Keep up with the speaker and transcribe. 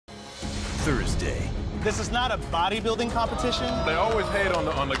Thursday. This is not a bodybuilding competition. They always hate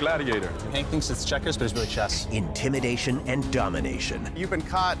on the gladiator. Hank thinks it's checkers, but it's really chess. Intimidation and domination. You've been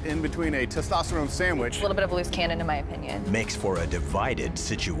caught in between a testosterone sandwich. A little bit of loose cannon, in my opinion. Makes for a divided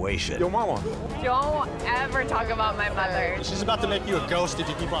situation. Yo, mama. Don't ever talk about my mother. She's about to make you a ghost if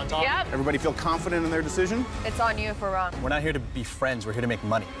you keep on talking. Yep. Everybody feel confident in their decision? It's on you if we're wrong. We're not here to be friends. We're here to make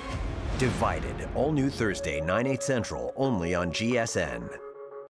money. Divided. All new Thursday, 9/8 Central, only on GSN.